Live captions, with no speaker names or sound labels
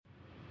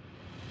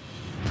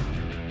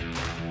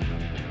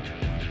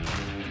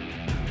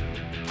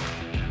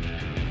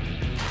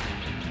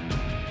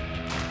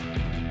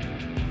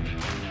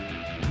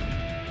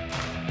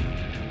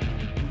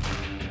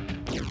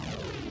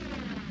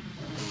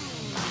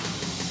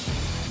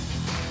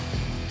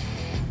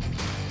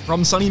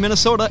From sunny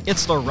Minnesota,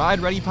 it's the Ride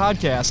Ready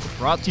podcast,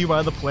 brought to you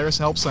by the Polaris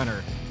Help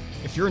Center.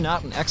 If you're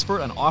not an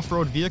expert on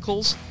off-road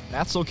vehicles,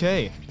 that's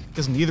okay,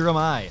 because neither am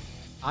I.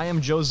 I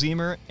am Joe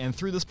Zemer, and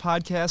through this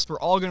podcast, we're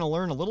all going to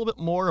learn a little bit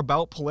more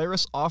about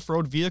Polaris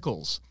off-road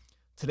vehicles.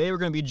 Today, we're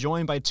going to be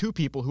joined by two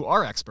people who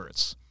are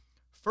experts.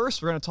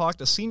 First, we're going to talk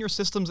to Senior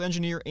Systems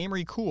Engineer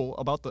Amery Kuhl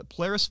about the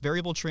Polaris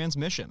Variable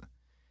Transmission.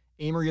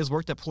 Amery has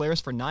worked at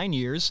Polaris for 9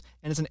 years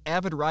and is an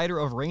avid rider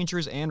of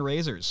Rangers and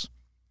Razors.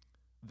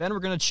 Then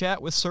we're going to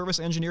chat with Service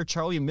Engineer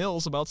Charlie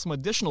Mills about some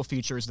additional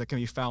features that can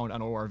be found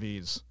on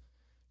ORVs.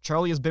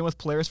 Charlie has been with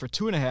Polaris for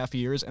 2.5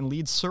 years and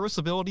leads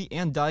serviceability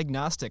and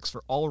diagnostics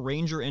for all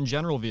Ranger and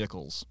General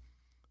vehicles.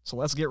 So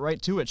let's get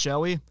right to it, shall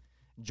we?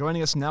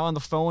 Joining us now on the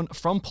phone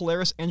from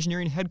Polaris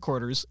Engineering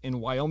Headquarters in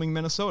Wyoming,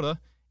 Minnesota,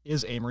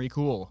 is Amery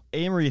Kuhl.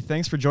 Amery,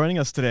 thanks for joining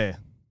us today.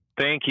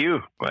 Thank you.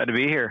 Glad to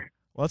be here.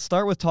 Let's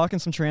start with talking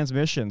some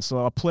transmission.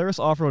 So a Polaris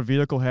off-road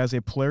vehicle has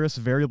a Polaris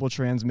Variable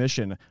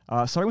Transmission.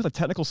 Starting with a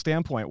technical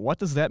standpoint, what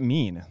does that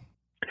mean?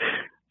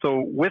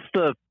 So with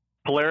the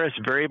Polaris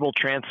Variable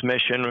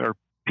Transmission, or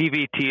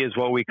PVT is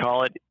what we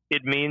call it,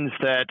 it means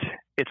that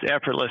it's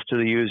effortless to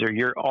the user.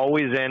 You're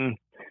always in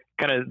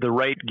kind of the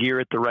right gear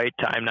at the right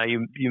time. Now,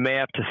 you may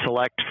have to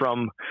select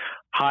from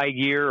high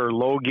gear or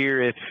low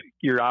gear if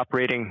you're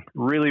operating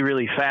really,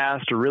 really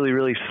fast or really,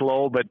 really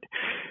slow. But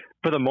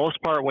for the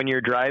most part, when you're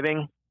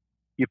driving,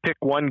 you pick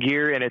one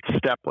gear and it's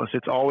stepless.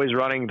 It's always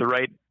running the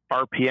right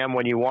RPM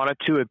when you want it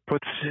to. It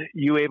puts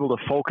you able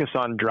to focus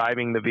on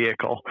driving the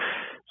vehicle.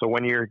 So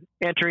when you're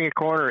entering a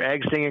corner,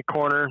 exiting a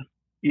corner,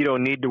 you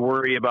don't need to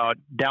worry about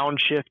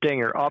downshifting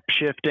or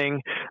upshifting.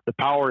 The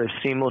power is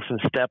seamless and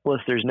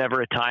stepless. There's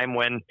never a time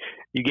when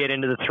you get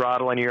into the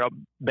throttle and you're up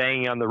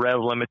banging on the rev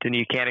limit and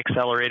you can't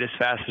accelerate as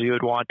fast as you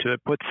would want to.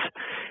 It puts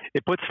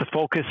the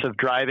focus of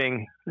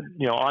driving,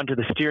 onto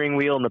the steering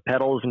wheel and the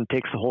pedals and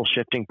takes the whole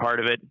shifting part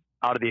of it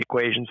out of the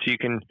equation, so you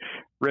can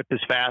rip as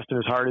fast and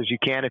as hard as you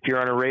can if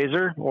you're on a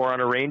Razor or on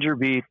a Ranger,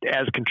 be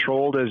as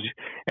controlled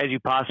as you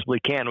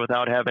possibly can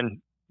without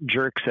having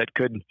jerks that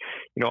could,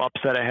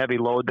 upset a heavy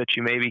load that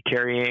you may be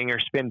carrying or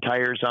spin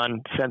tires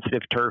on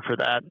sensitive turf or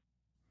that.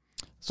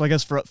 So I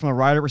guess from a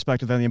rider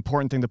perspective, then the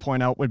important thing to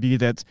point out would be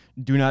that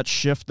do not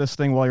shift this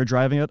thing while you're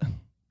driving it?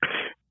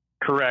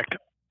 Correct.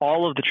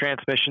 All of the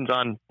transmissions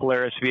on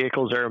Polaris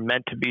vehicles are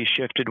meant to be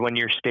shifted when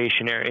you're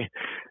stationary.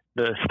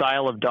 The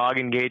style of dog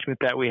engagement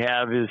that we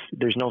have is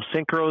there's no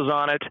synchros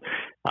on it.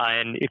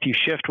 And if you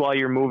shift while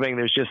you're moving,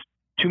 there's just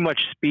too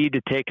much speed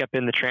to take up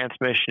in the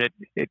transmission.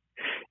 It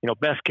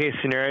best case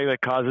scenario,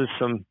 it causes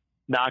some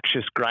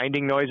noxious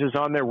grinding noises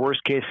on there.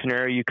 Worst case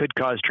scenario, you could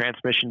cause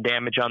transmission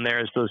damage on there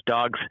as those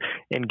dogs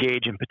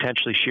engage and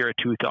potentially shear a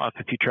tooth off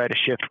if you try to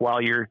shift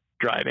while you're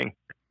driving.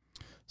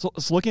 So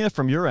looking at it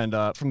from your end,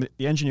 from the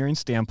engineering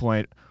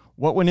standpoint,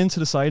 what went into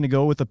deciding to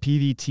go with the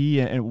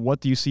PVT, and what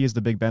do you see as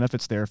the big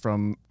benefits there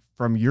from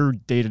your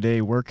day-to-day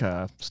work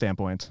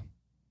standpoint?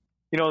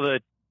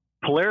 The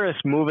Polaris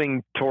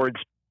moving towards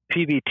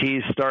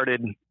PVT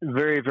started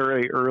very,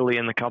 very early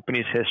in the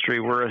company's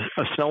history. We're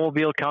a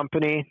snowmobile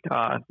company.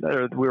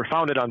 We were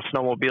founded on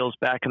snowmobiles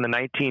back in the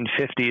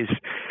 1950s,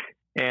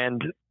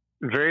 and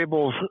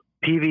variable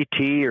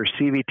PVT or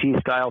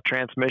CVT style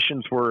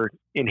transmissions were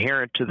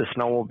inherent to the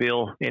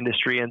snowmobile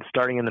industry and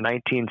starting in the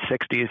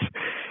 1960s.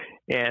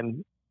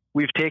 And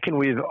we've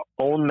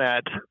owned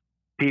that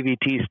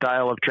PVT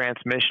style of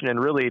transmission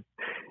and really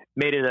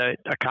made it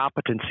a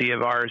competency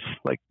of ours.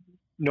 Like,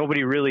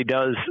 nobody really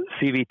does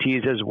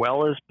CVTs as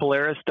well as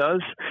Polaris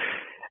does.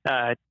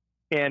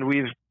 And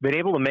we've been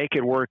able to make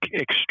it work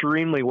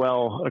extremely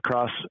well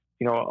across,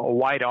 a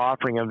wide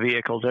offering of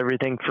vehicles,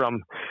 everything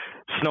from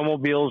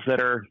snowmobiles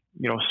that are,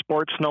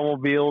 sport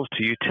snowmobiles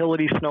to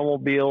utility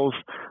snowmobiles,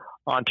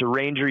 onto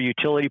Ranger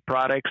utility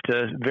products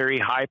to very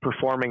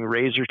high-performing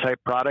Razor-type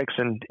products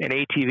and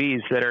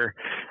ATVs that are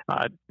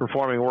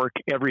performing work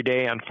every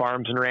day on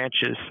farms and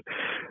ranches.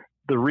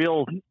 The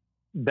real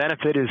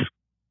benefit is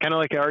kind of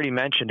like I already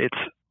mentioned.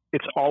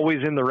 It's always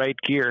in the right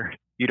gear.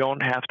 You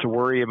don't have to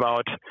worry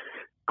about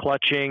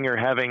clutching or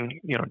having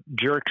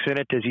jerks in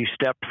it as you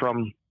step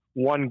from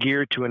one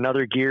gear to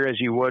another gear as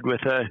you would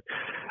with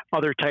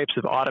other types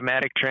of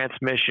automatic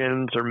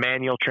transmissions or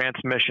manual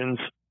transmissions.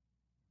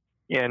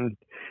 And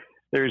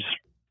there's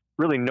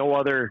really no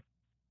other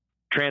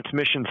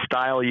transmission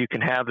style you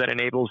can have that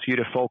enables you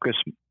to focus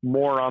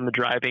more on the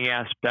driving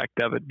aspect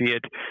of it, be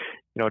it,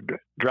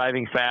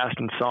 driving fast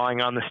and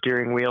sawing on the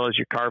steering wheel as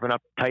you're carving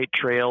up tight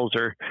trails,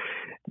 or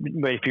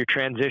if you're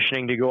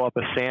transitioning to go up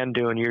a sand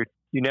dune, you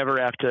never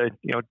have to,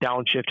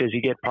 downshift as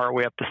you get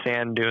partway up the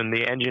sand dune.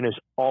 The engine is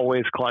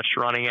always clutched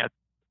running at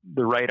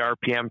the right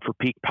RPM for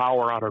peak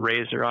power on a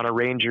Razor. On a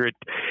Ranger, it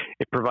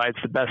provides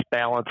the best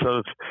balance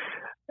of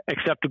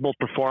acceptable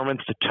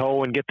performance to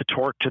tow and get the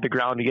torque to the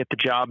ground to get the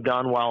job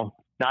done while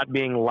not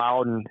being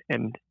loud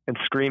and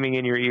screaming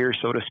in your ear,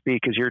 so to speak,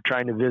 as you're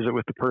trying to visit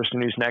with the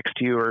person who's next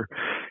to you or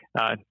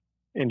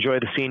enjoy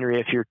the scenery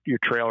if you're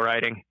trail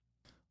riding.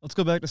 Let's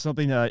go back to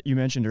something that you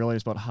mentioned earlier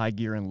about high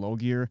gear and low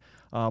gear.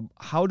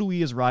 How do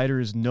we as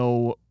riders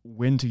know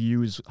when to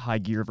use high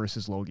gear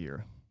versus low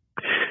gear?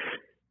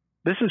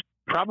 This is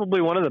probably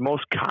one of the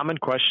most common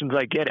questions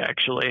I get,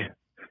 actually.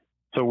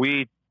 So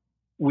we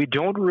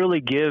don't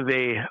really give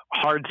a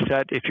hard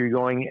set if you're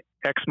going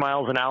X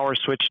miles an hour,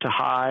 switch to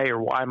high,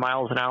 or Y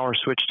miles an hour,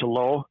 switch to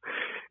low.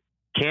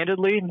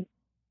 Candidly,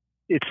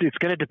 it's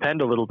going to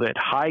depend a little bit.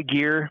 High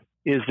gear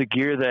is the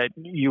gear that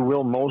you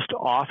will most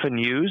often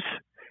use.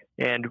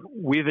 And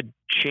we've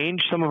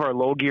changed some of our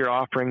low gear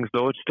offerings,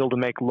 though, still to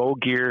make low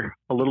gear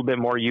a little bit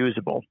more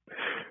usable.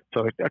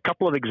 So a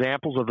couple of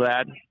examples of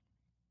that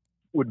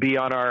would be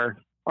on our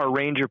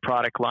Ranger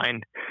product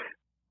line.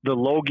 The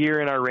low gear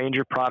in our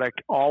Ranger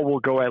product all will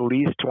go at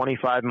least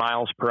 25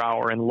 miles per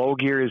hour. And low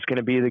gear is going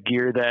to be the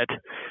gear that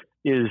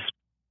is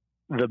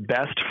the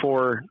best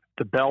for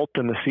the belt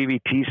and the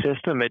CVT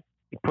system. It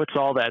puts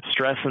all that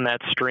stress and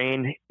that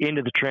strain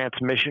into the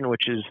transmission,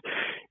 which is,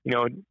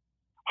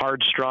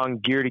 hard, strong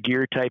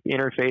gear-to-gear type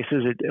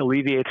interfaces. It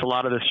alleviates a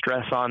lot of the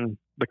stress on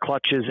the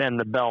clutches and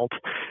the belt.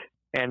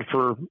 And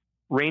for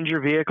Ranger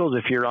vehicles,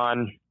 if you're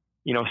on,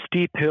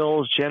 steep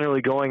hills,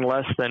 generally going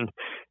less than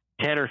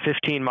 10 or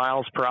 15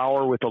 miles per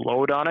hour with a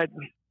load on it,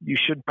 you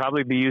should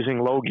probably be using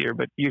low gear.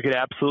 But you could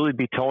absolutely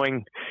be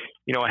towing,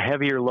 a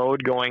heavier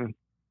load going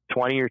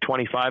 20 or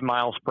 25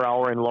 miles per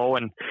hour in low,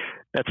 and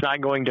that's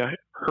not going to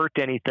hurt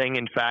anything.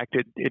 In fact,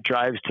 it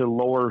drives to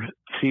lower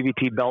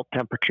CVT belt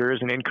temperatures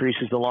and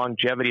increases the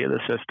longevity of the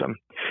system.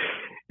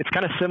 It's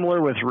kind of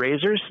similar with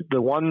razors.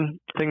 The one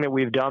thing that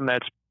we've done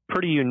that's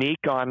pretty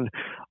unique on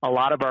a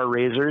lot of our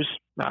razors,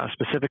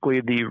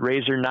 specifically the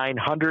Razor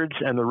 900s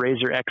and the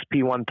Razor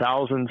XP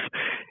 1000s,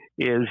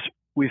 is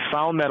we've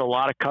found that a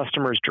lot of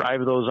customers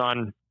drive those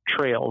on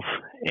trails.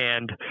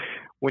 And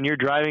when you're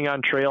driving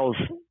on trails,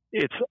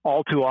 it's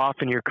all too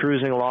often you're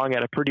cruising along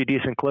at a pretty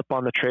decent clip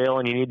on the trail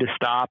and you need to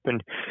stop.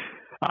 And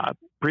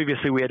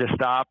previously we had to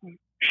stop,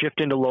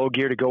 shift into low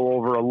gear to go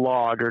over a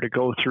log or to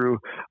go through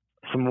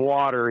some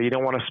water. You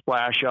don't want to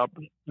splash up.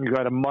 You've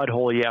got a mud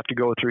hole you have to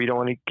go through. You don't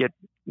want to get,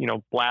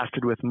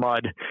 blasted with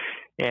mud.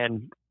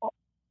 And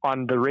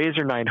on the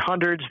Razor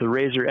 900s, the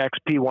Razor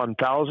XP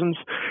 1000s,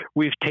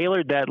 we've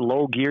tailored that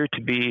low gear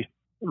to be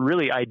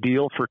really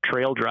ideal for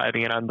trail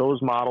driving. And on those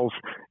models,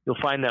 you'll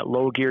find that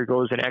low gear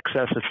goes in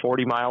excess of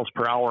 40 miles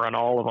per hour on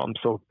all of them.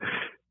 So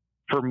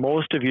for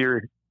most of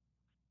your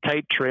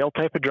tight trail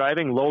type of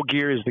driving, low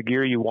gear is the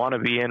gear you want to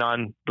be in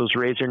on those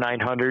Razor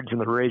 900s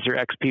and the Razor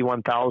XP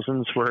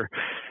 1000s, where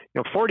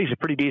 40 is a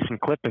pretty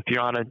decent clip if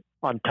you're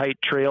on tight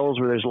trails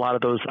where there's a lot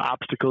of those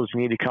obstacles you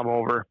need to come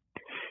over.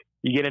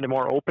 You get into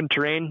more open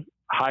terrain,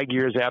 high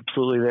gear is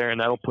absolutely there, and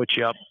that'll put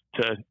you up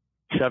to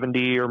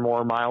 70 or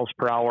more miles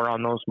per hour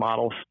on those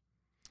models.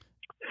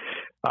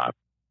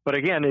 But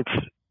again,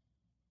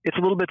 it's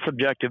a little bit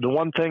subjective. The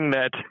one thing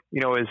that,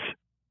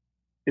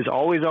 is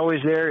always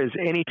there is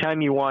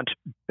anytime you want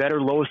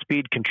better low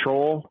speed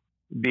control,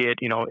 be it,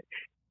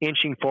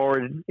 inching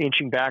forward,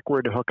 inching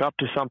backward to hook up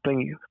to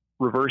something.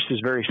 Reverse is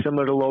very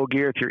similar to low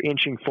gear. If you're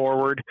inching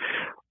forward,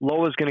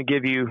 low is going to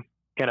give you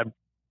kind of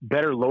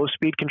better low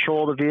speed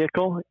control of the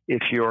vehicle.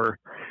 If you're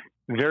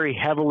very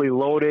heavily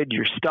loaded,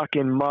 you're stuck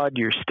in mud,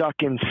 you're stuck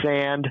in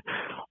sand,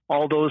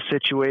 all those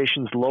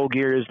situations, low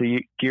gear is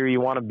the gear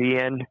you want to be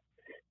in.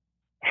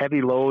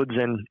 Heavy loads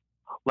and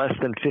less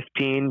than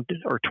 15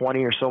 or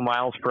 20 or so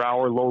miles per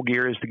hour, low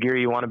gear is the gear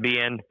you want to be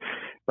in.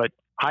 But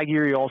high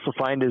gear you also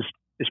find is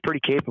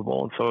pretty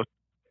capable. And so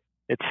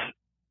it's,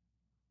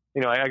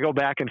 I go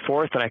back and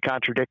forth and I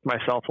contradict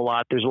myself a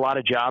lot. There's a lot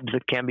of jobs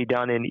that can be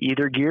done in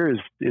either gear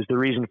is the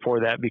reason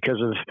for that, because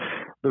of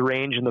the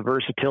range and the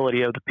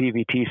versatility of the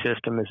PVT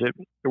system. Is it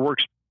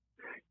works,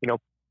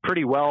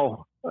 pretty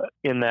well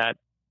in that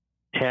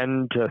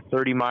 10 to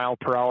 30 mile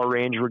per hour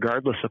range,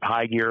 regardless of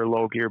high gear or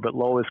low gear. But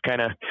low is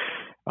kind of,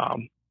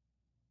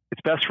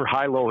 it's best for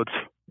high loads,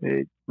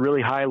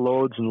 really high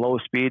loads and low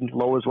speed.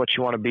 Low is what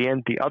you want to be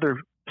in. The other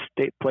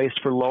place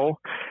for low,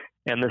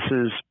 and this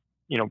is,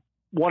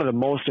 one of the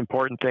most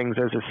important things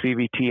as a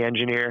CVT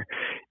engineer,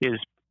 is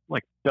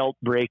like belt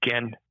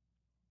break-in.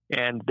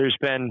 And there's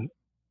been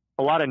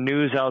a lot of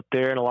news out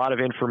there and a lot of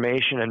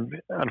information, and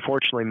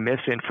unfortunately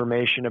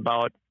misinformation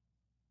about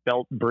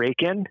belt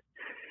break-in.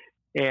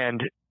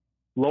 And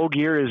low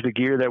gear is the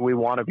gear that we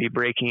want to be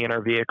breaking in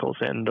our vehicles.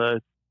 And the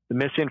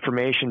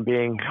misinformation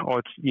being,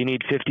 you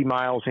need 50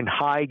 miles in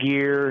high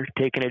gear,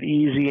 taking it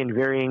easy and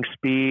varying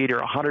speed,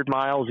 or 100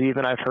 miles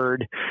even, I've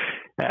heard,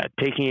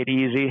 taking it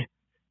easy.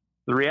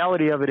 The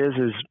reality of it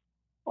is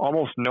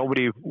almost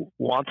nobody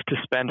wants to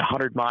spend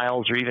 100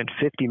 miles or even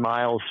 50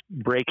 miles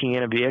breaking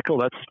in a vehicle.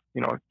 That's,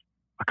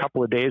 a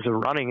couple of days of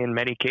running in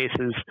many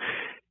cases.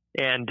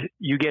 And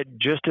you get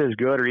just as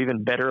good or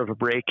even better of a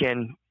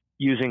break-in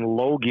using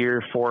low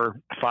gear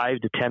for 5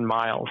 to 10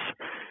 miles.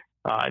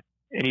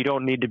 And you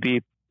don't need to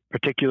be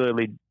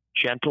particularly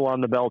gentle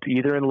on the belt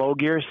either in low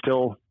gear.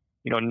 Still,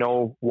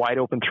 no wide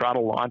open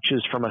throttle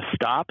launches from a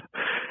stop.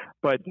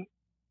 But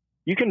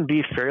you can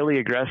be fairly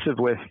aggressive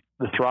with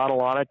the throttle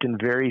on it and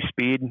vary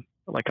speed.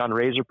 Like on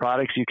Razor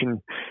products, you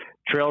can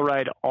trail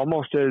ride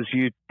almost as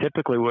you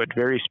typically would,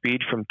 vary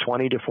speed from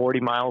 20 to 40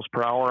 miles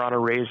per hour on a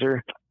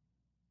RZR.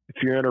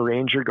 If you're in a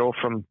Ranger, go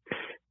from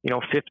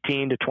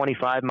 15 to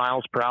 25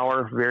 miles per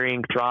hour,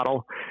 varying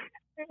throttle.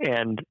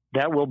 And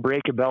that will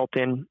break a belt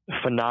in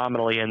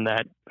phenomenally in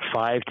that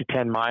 5 to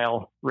 10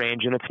 mile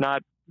range. And it's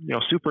not,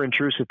 super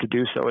intrusive to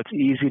do so. It's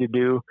easy to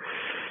do.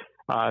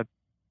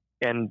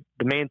 And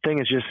the main thing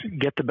is just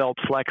get the belt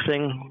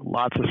flexing,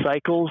 lots of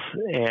cycles,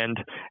 and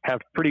have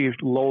pretty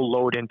low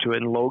load into it.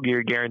 And low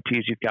gear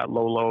guarantees you've got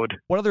low load.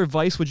 What other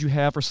advice would you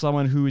have for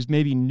someone who's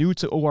maybe new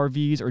to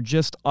ORVs or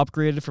just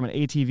upgraded from an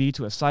ATV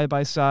to a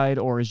side-by-side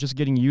or is just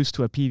getting used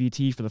to a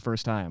PVT for the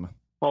first time?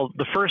 Well,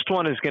 the first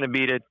one is going to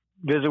be to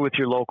visit with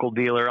your local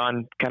dealer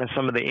on kind of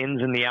some of the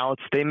ins and the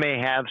outs. They may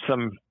have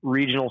some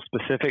regional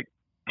specific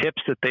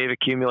tips that they've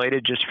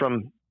accumulated just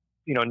from,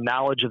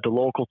 knowledge of the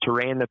local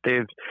terrain that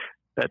they've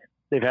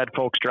had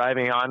folks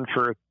driving on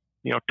for,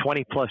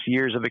 20 plus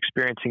years of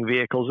experiencing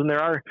vehicles. And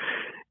there are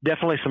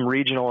definitely some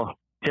regional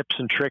tips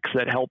and tricks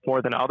that help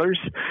more than others.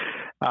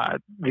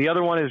 The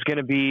other one is going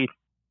to be,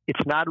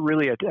 it's not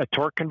really a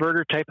torque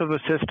converter type of a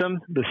system.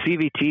 The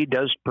CVT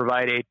does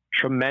provide a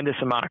tremendous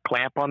amount of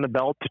clamp on the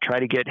belt to try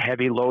to get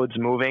heavy loads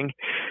moving.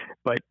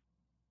 But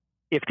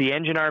if the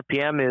engine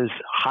RPM is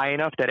high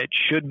enough that it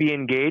should be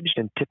engaged,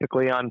 and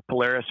typically on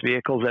Polaris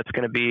vehicles, that's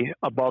going to be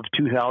above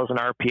 2,000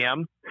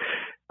 RPM.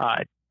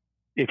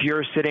 If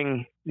you're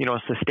sitting,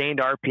 sustained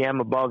RPM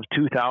above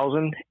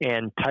 2,000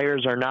 and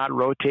tires are not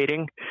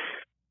rotating,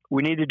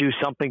 we need to do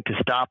something to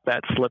stop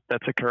that slip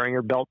that's occurring,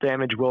 or belt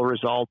damage will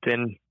result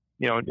in,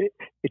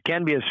 it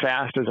can be as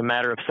fast as a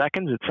matter of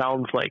seconds. It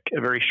sounds like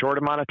a very short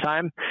amount of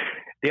time.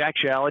 The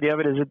actuality of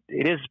it is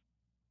it is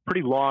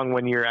pretty long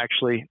when you're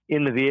actually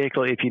in the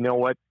vehicle if you know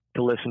what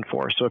to listen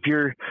for. So if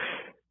you're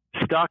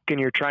stuck and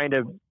you're trying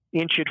to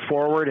inch it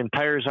forward and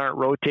tires aren't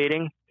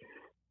rotating,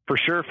 for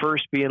sure,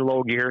 first be in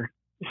low gear.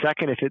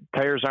 Second, if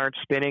tires aren't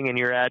spinning and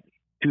you're at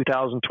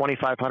 2,000,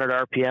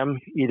 2,500 RPM,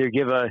 either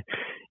give a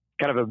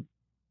kind of a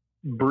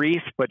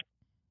brief but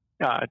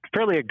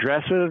fairly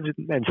aggressive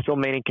and still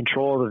maintaining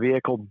control of the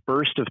vehicle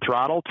burst of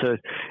throttle to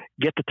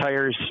get the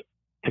tires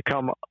to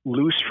come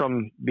loose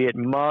from, be it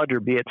mud or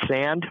be it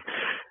sand,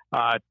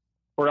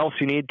 or else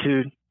you need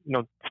to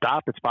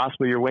stop. It's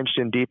possible you're winched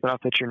in deep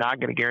enough that you're not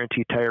going to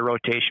guarantee tire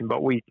rotation.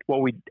 But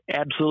what we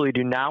absolutely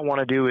do not want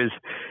to do is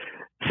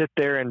sit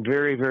there and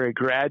very, very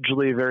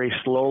gradually, very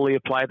slowly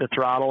apply the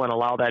throttle and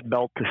allow that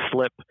belt to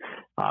slip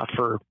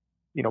for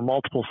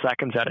multiple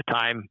seconds at a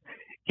time.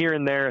 Here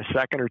and there, a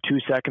second or 2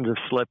 seconds of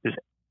slip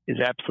is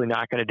absolutely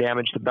not going to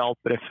damage the belt.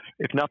 But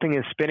if nothing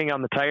is spinning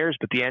on the tires,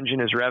 but the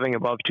engine is revving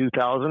above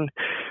 2,000,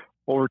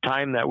 over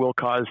time that will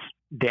cause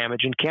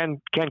damage, and can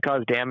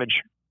cause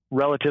damage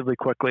relatively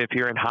quickly if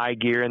you're in high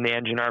gear and the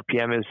engine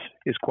RPM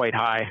is quite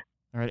high.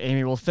 All right,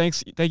 Amy. Well,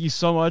 thank you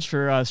so much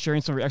for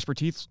sharing some of your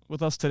expertise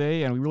with us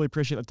today, and we really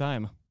appreciate the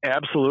time.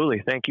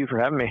 Absolutely. Thank you for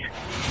having me.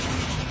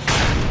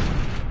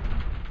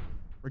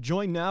 We're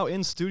joined now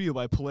in studio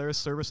by Polaris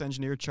service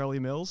engineer Charlie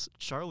Mills.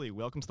 Charlie,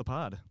 welcome to the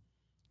pod.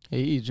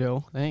 Hey,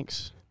 Joe.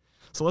 Thanks.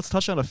 So let's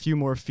touch on a few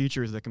more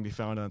features that can be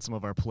found on some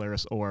of our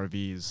Polaris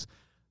ORVs.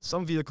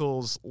 Some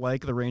vehicles,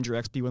 like the Ranger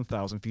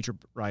XP1000, feature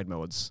ride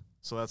modes.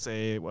 So that's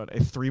a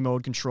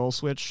 3-mode control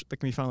switch that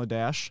can be found on the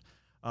dash.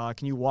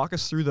 Can you walk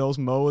us through those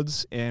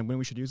modes and when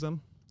we should use them?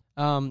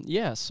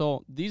 Yeah,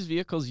 so these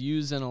vehicles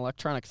use an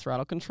electronic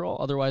throttle control,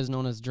 otherwise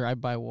known as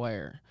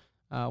drive-by-wire.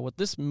 What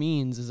this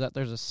means is that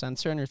there's a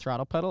sensor on your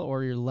throttle pedal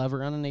or your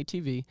lever on an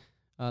ATV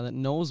that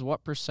knows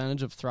what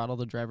percentage of throttle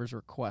the driver's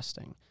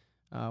requesting.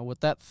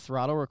 What that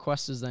throttle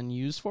request is then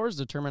used for is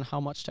determine how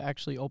much to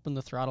actually open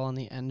the throttle on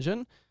the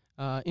engine,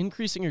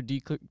 increasing or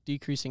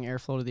decreasing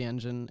airflow to the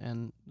engine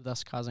and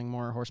thus causing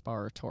more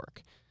horsepower or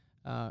torque.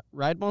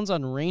 Ride modes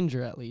on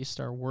Ranger, at least,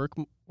 are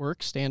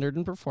work, standard,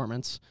 and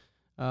performance.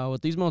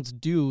 What these modes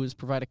do is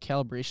provide a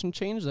calibration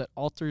change that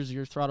alters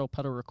your throttle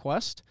pedal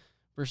request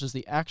versus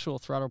the actual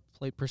throttle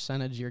plate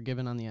percentage you're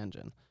given on the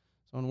engine.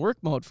 So in work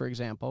mode, for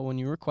example, when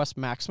you request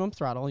maximum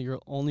throttle,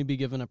 you'll only be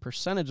given a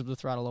percentage of the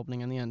throttle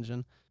opening on the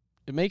engine.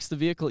 It makes the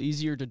vehicle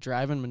easier to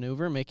drive and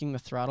maneuver, making the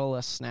throttle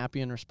less snappy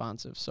and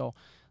responsive. So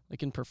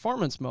like in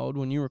performance mode,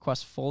 when you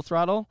request full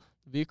throttle,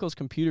 the vehicle's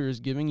computer is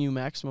giving you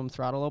maximum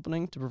throttle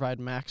opening to provide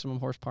maximum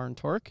horsepower and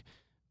torque,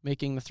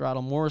 making the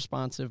throttle more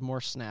responsive,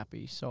 more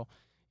snappy. So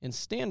in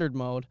standard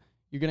mode,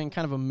 you're getting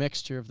kind of a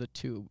mixture of the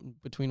two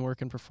between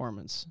work and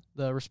performance.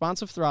 The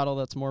responsive throttle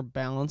that's more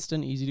balanced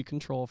and easy to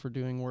control for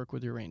doing work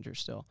with your Ranger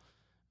still.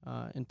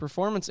 In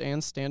performance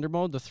and standard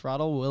mode, the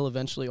throttle will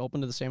eventually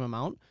open to the same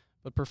amount,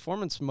 but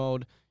performance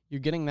mode,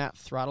 you're getting that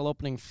throttle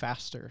opening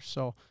faster.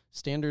 So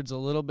standard's a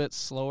little bit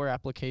slower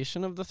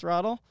application of the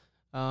throttle,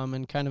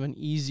 and kind of an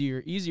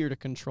easier to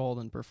control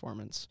than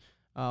performance.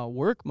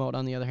 Work mode,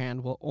 on the other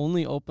hand, will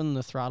only open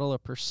the throttle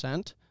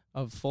 1%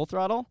 of full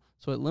throttle,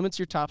 so it limits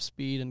your top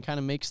speed and kind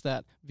of makes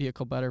that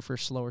vehicle better for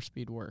slower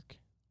speed work.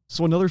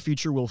 So another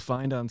feature we'll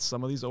find on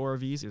some of these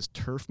ORVs is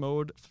turf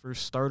mode. For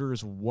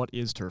starters, what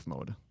is turf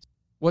mode?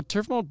 What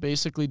turf mode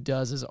basically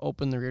does is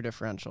open the rear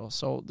differential.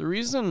 So the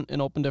reason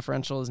an open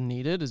differential is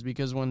needed is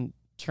because when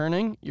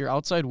turning, your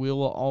outside wheel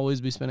will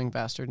always be spinning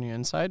faster than your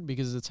inside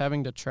because it's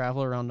having to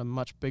travel around a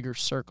much bigger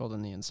circle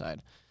than the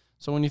inside.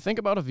 So when you think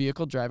about a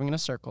vehicle driving in a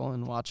circle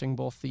and watching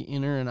both the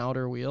inner and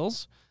outer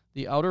wheels,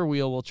 the outer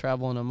wheel will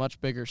travel in a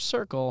much bigger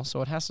circle,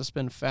 so it has to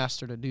spin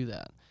faster to do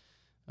that.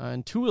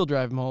 In two-wheel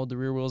drive mode, the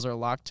rear wheels are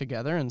locked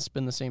together and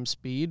spin the same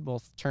speed,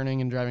 both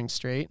turning and driving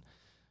straight.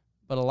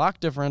 But a lock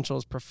differential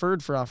is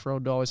preferred for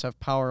off-road to always have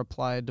power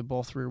applied to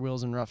both rear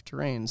wheels in rough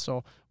terrain.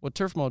 So what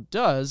turf mode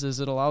does is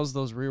it allows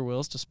those rear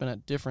wheels to spin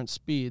at different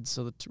speeds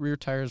so the rear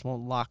tires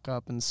won't lock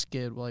up and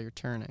skid while you're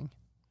turning.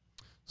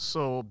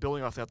 So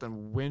building off that,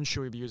 then when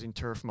should we be using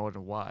turf mode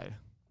and why?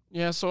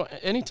 Yeah, so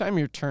anytime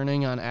you're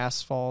turning on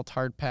asphalt,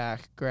 hard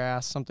pack,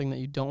 grass, something that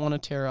you don't want to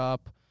tear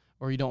up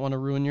or you don't want to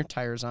ruin your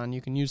tires on,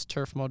 you can use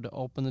turf mode to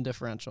open the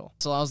differential.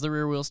 This allows the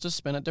rear wheels to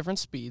spin at different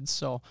speeds,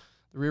 so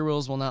the rear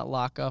wheels will not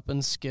lock up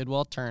and skid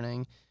while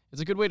turning. It's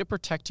a good way to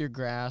protect your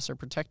grass or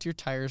protect your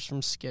tires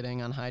from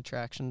skidding on high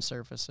traction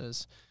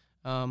surfaces.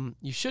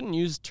 You shouldn't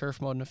use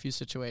turf mode in a few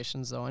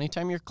situations, though.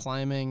 Anytime you're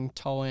climbing,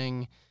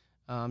 towing,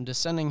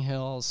 descending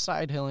hills,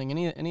 side hilling,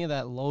 any of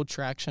that low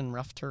traction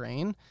rough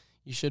terrain,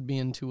 you should be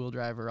in two-wheel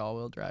drive or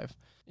all-wheel drive.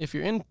 If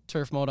you're in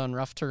turf mode on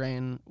rough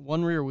terrain,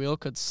 one rear wheel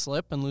could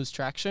slip and lose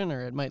traction,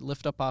 or it might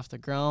lift up off the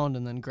ground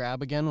and then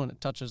grab again when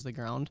it touches the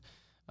ground.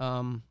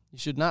 You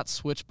should not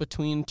switch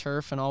between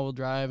turf and all-wheel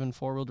drive and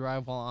four-wheel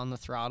drive while on the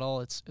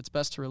throttle. It's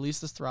best to release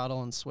the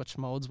throttle and switch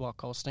modes while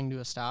coasting to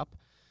a stop.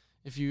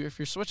 If you're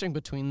switching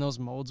between those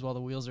modes while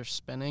the wheels are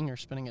spinning or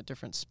spinning at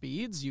different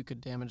speeds, you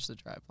could damage the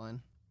driveline.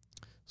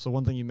 So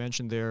one thing you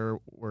mentioned there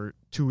were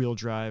two-wheel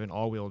drive and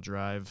all-wheel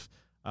drive.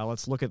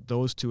 Let's look at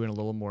those two in a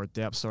little more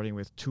depth, starting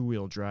with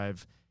two-wheel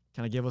drive.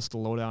 Kind of give us the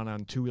lowdown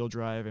on two-wheel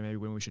drive and maybe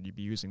when we should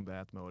be using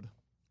that mode.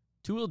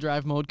 Two-wheel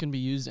drive mode can be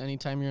used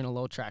anytime you're in a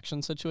low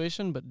traction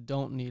situation, but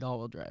don't need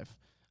all-wheel drive.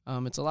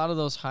 It's a lot of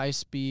those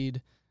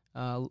high-speed,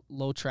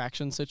 low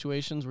traction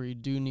situations where you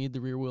do need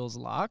the rear wheels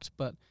locked,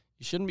 but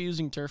you shouldn't be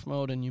using turf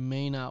mode, and you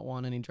may not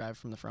want any drive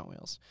from the front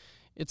wheels.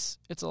 It's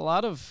a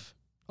lot of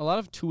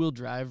two-wheel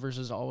drive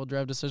versus all-wheel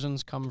drive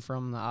decisions come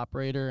from the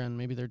operator and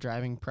maybe their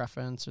driving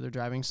preference or their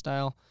driving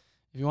style.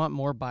 If you want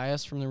more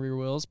bias from the rear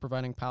wheels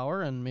providing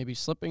power and maybe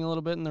slipping a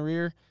little bit in the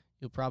rear,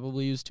 you'll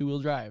probably use two-wheel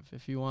drive.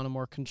 If you want a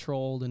more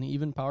controlled and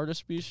even power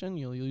distribution,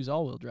 you'll use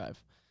all-wheel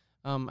drive.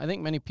 I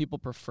think many people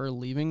prefer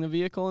leaving the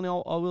vehicle in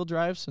all-wheel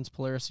drive since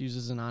Polaris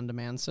uses an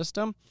on-demand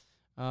system.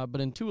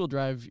 But in two-wheel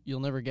drive, you'll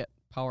never get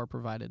power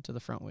provided to the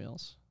front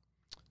wheels.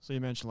 So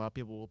you mentioned a lot of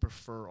people will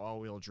prefer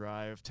all-wheel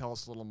drive. Tell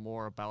us a little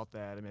more about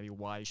that and maybe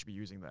why you should be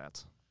using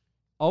that.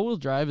 All-wheel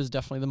drive is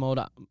definitely the mode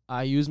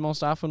I use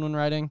most often when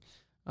riding.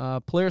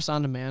 Polaris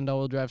on-demand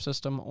all-wheel drive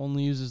system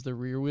only uses the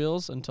rear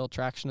wheels until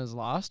traction is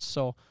lost.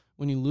 So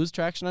when you lose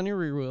traction on your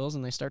rear wheels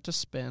and they start to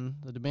spin,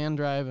 the demand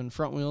drive and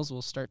front wheels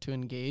will start to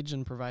engage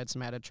and provide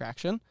some added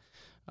traction.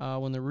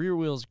 When the rear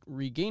wheels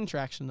regain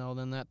traction, though,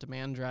 then that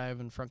demand drive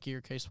and front gear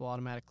case will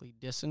automatically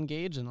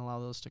disengage and allow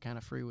those to kind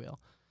of freewheel.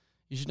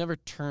 You should never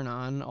turn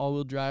on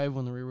all-wheel drive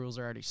when the rear wheels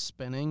are already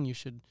spinning. You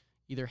should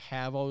either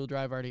have all-wheel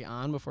drive already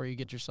on before you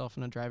get yourself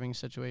in a driving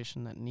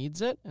situation that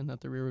needs it and that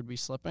the rear would be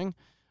slipping.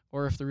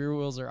 Or if the rear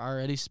wheels are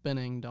already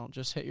spinning, don't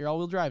just hit your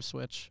all-wheel drive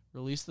switch.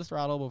 Release the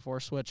throttle before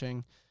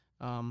switching.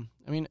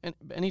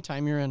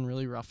 Anytime you're in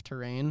really rough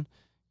terrain,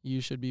 you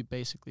should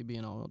basically be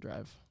in all-wheel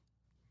drive.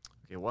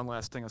 Okay, one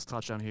last thing let's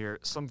touch on here.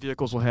 Some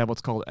vehicles will have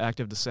what's called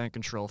active descent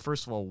control.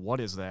 First of all,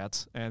 what is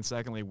that? And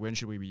secondly, when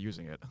should we be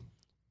using it?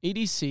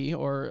 ADC,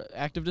 or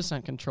active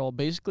descent control,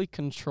 basically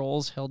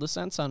controls hill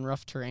descents on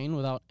rough terrain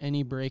without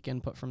any brake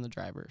input from the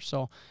driver.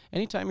 So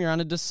anytime you're on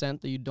a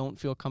descent that you don't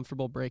feel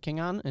comfortable braking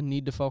on and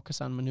need to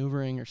focus on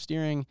maneuvering or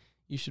steering,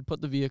 you should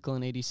put the vehicle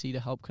in ADC to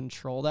help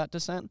control that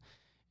descent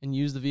and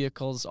use the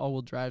vehicle's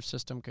all-wheel drive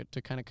system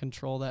to kind of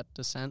control that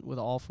descent with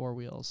all four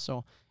wheels.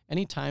 So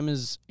anytime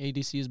as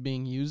ADC is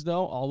being used,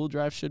 though, all-wheel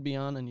drive should be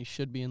on and you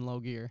should be in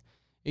low gear.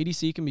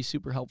 ADC can be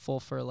super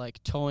helpful for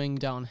like towing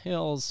down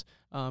hills,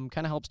 kind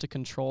of helps to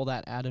control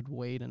that added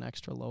weight and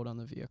extra load on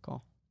the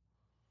vehicle.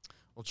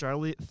 Well,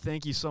 Charlie,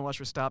 thank you so much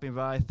for stopping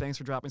by. Thanks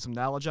for dropping some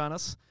knowledge on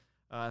us.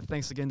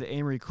 Thanks again to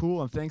Amery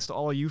Kuhl, and thanks to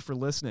all of you for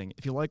listening.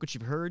 If you like what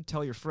you've heard,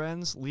 tell your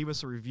friends, leave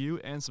us a review,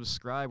 and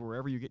subscribe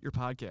wherever you get your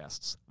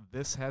podcasts.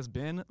 This has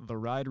been the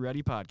Ride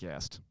Ready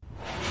Podcast.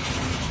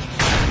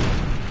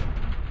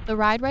 The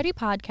Ride Ready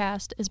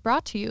Podcast is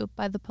brought to you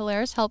by the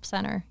Polaris Help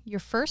Center, your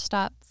first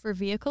stop for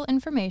vehicle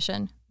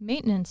information,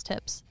 maintenance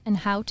tips, and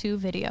how-to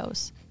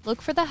videos.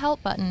 Look for the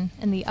Help button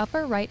in the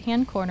upper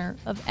right-hand corner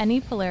of any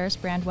Polaris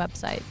brand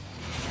website.